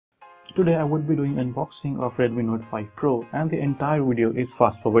Today I would be doing unboxing of Redmi Note 5 Pro, and the entire video is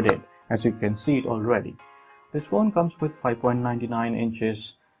fast forwarded as you can see it already. This phone comes with 5.99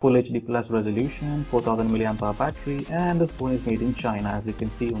 inches Full HD Plus resolution, 4000 mAh battery, and the phone is made in China as you can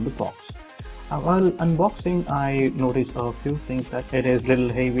see on the box. While unboxing I noticed a few things, that it is little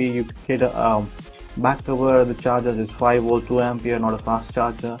heavy. You get a back cover, the charger is 5V 2A, not a fast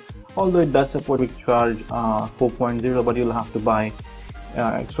charger, although it does support quick charge 4.0, but you'll have to buy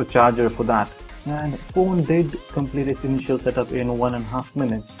extra charger for that. And phone did complete its initial setup in 1.5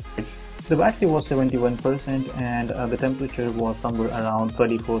 minutes. The battery was 71% and the temperature was somewhere around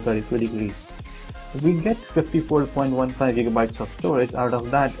 34-33 degrees. We get 54.15 GB of storage. Out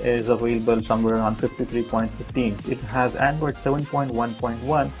of that is available somewhere around 53.15. It has Android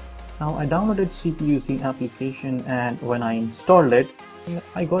 7.1.1. Now I downloaded CPUC application, and when I installed it,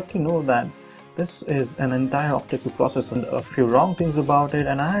 I got to know that this is an entire optical processor and a few wrong things about it,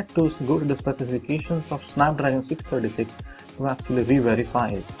 and I had to go to the specifications of Snapdragon 636 to actually re-verify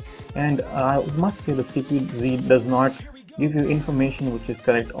it. And I must say the CPUC does not give you information which is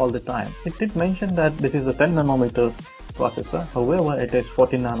correct all the time. It did mention that this is a 10nm processor, however it is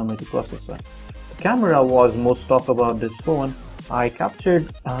 14nm processor. The camera was most talk about this phone. I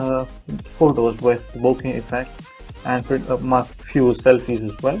captured photos with bokeh effect and a few selfies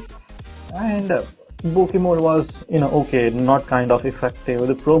as well. And bokeh mode was okay, not kind of effective.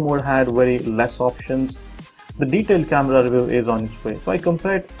 The pro mode had very less options. The detailed camera review is on its way. So I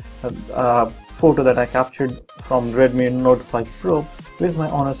compared a photo that I captured from Redmi Note 5 Pro with my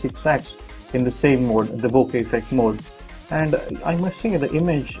Honor 6X in the same mode, the bokeh effect mode. And I must say the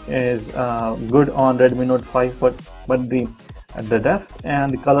image is good on Redmi Note 5, but the depth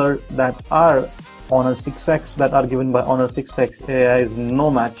and the color that are Honor 6X that are given by Honor 6X is no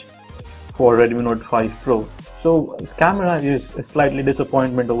match for Redmi Note 5 Pro. So camera is a slightly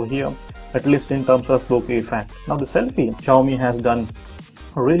disappointment over here, at least in terms of bokeh effect. Now the selfie, Xiaomi has done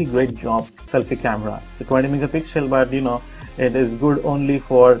a really great job selfie camera. The 20 megapixel, but it is good only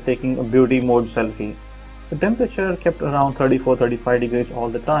for taking a beauty mode selfie. The temperature kept around 34-35 degrees all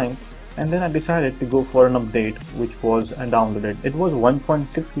the time, and then I decided to go for an update which was downloaded. It was 1.6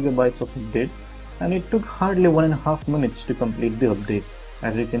 GB of update, and it took hardly 1.5 minutes to complete the update.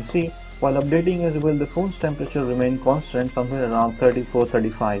 As you can see, while updating as well, the phone's temperature remained constant somewhere around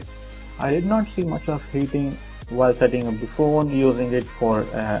 34-35. I did not see much of heating while setting up the phone, using it for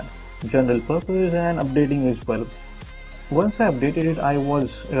general purpose and updating as well. Once I updated it, I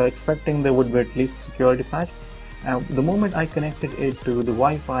was expecting there would be at least security patch. The moment I connected it to the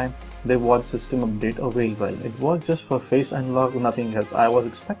Wi-Fi, there was system update available. It was just for face unlock, nothing else. I was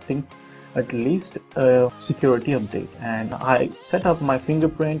expecting at least a security update, and I set up my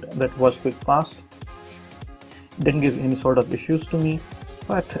fingerprint. That was quick, fast, didn't give any sort of issues to me.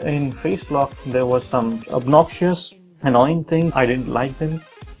 But in face lock there was some obnoxious, annoying thing. I didn't like them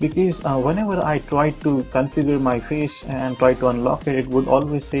because whenever I tried to configure my face and try to unlock it, it would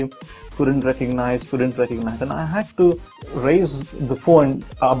always say couldn't recognize, and I had to raise the phone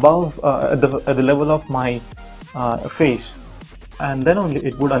above at the level of my face, and then only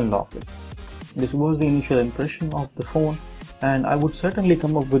it would unlock it. This was the initial impression of the phone, and I would certainly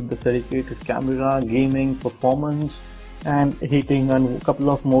come up with the dedicated camera, gaming, performance, and heating, and a couple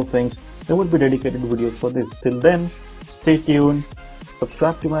of more things. There would be dedicated videos for this. Till then, stay tuned,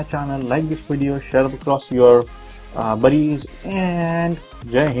 subscribe to my channel, like this video, share it across your buddies, and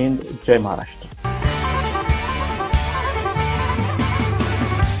Jai Hind, Jai Maharashtra.